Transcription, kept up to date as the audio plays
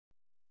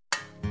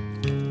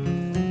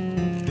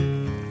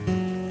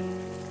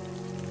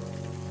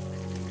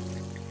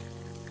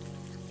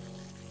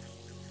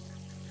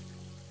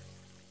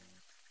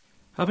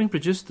Having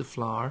produced the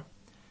flour,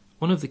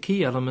 one of the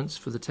key elements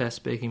for the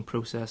test baking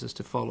processes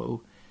to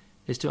follow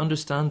is to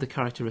understand the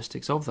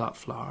characteristics of that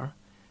flour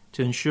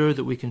to ensure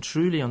that we can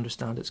truly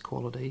understand its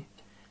quality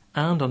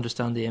and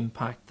understand the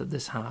impact that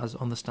this has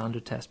on the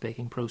standard test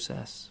baking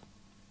process.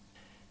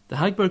 The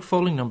Hagberg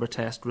Falling Number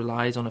test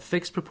relies on a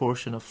fixed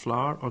proportion of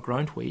flour or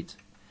ground wheat,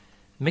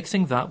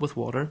 mixing that with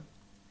water,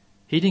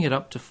 heating it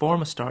up to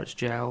form a starch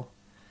gel,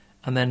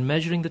 and then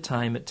measuring the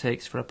time it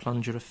takes for a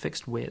plunger of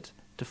fixed weight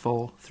to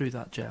fall through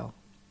that gel.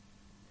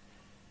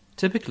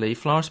 Typically,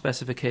 flour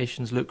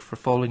specifications look for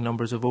falling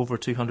numbers of over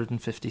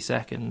 250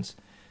 seconds,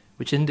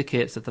 which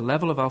indicates that the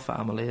level of alpha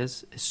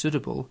amylase is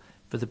suitable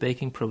for the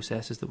baking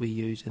processes that we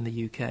use in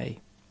the UK.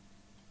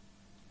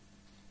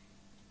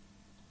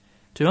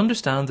 To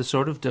understand the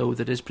sort of dough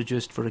that is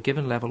produced for a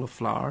given level of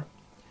flour,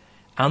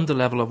 and the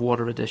level of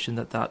water addition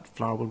that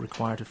flour will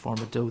require to form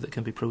a dough that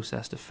can be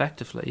processed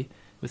effectively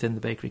within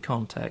the bakery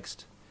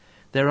context,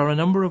 there are a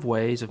number of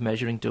ways of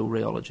measuring dough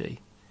rheology,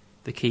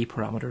 the key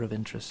parameter of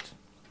interest.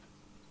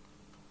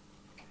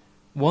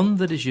 One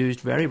that is used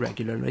very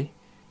regularly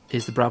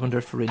is the Brabender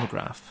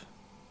farinograph.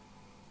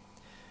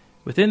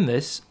 Within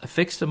this, a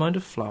fixed amount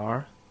of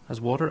flour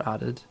has water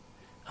added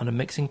and a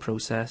mixing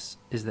process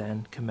is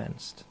then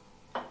commenced.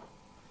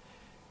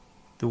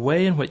 The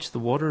way in which the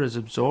water is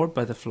absorbed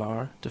by the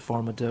flour to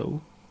form a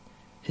dough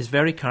is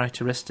very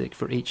characteristic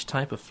for each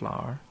type of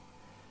flour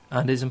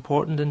and is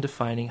important in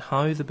defining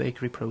how the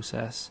bakery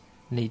process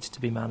needs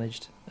to be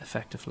managed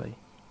effectively.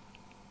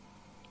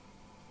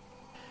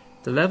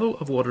 The level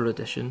of water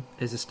addition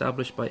is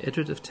established by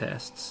iterative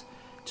tests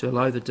to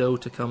allow the dough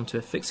to come to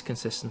a fixed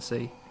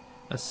consistency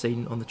as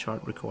seen on the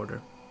chart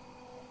recorder.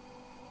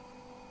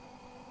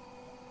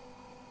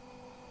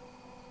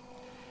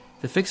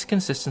 The fixed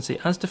consistency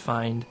as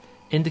defined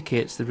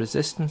indicates the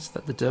resistance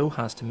that the dough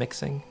has to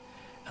mixing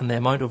and the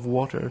amount of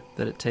water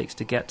that it takes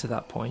to get to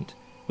that point,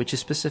 which is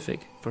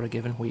specific for a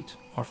given wheat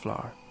or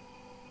flour.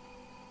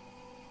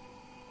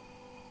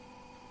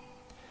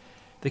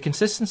 The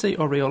consistency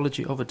or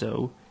rheology of a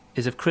dough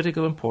is of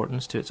critical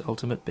importance to its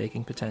ultimate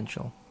baking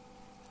potential.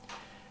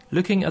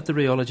 Looking at the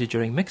rheology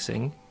during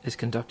mixing is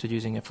conducted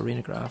using a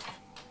farinograph,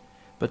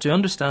 but to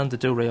understand the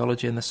dough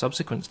rheology in the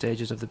subsequent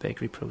stages of the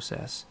bakery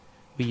process,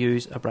 we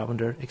use a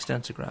Brabender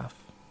extensograph.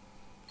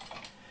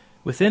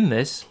 Within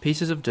this,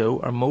 pieces of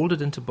dough are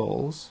moulded into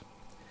balls.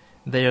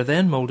 They are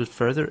then moulded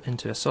further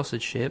into a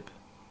sausage shape,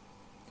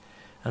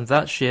 and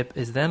that shape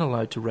is then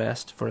allowed to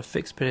rest for a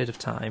fixed period of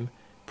time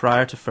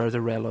prior to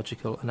further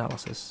rheological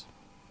analysis.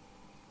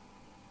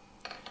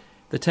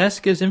 The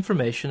test gives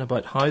information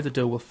about how the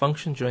dough will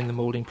function during the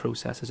moulding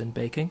processes in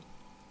baking,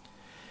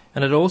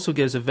 and it also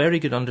gives a very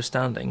good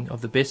understanding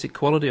of the basic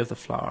quality of the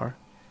flour,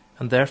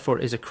 and therefore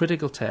is a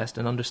critical test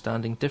in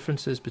understanding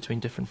differences between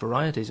different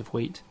varieties of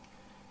wheat,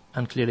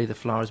 and clearly the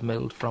flours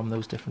milled from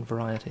those different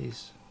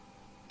varieties.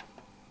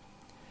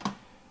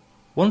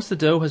 Once the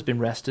dough has been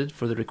rested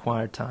for the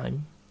required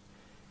time,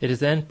 it is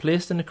then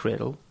placed in a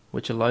cradle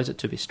which allows it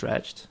to be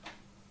stretched,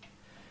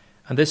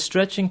 and this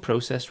stretching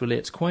process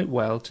relates quite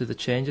well to the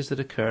changes that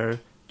occur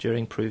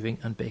during proving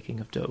and baking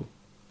of dough,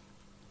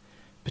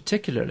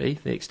 particularly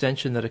the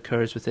extension that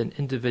occurs within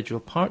individual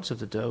parts of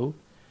the dough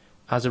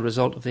as a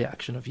result of the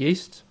action of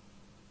yeast,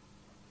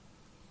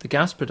 the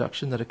gas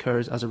production that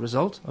occurs as a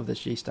result of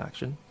this yeast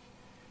action,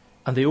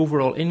 and the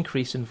overall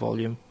increase in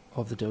volume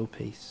of the dough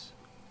piece.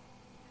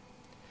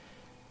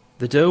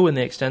 The dough in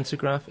the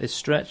extensograph is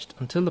stretched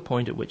until the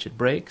point at which it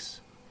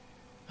breaks,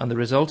 and the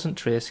resultant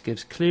trace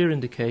gives clear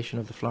indication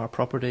of the flour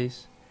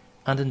properties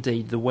and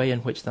indeed the way in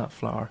which that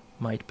flour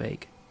might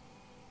bake.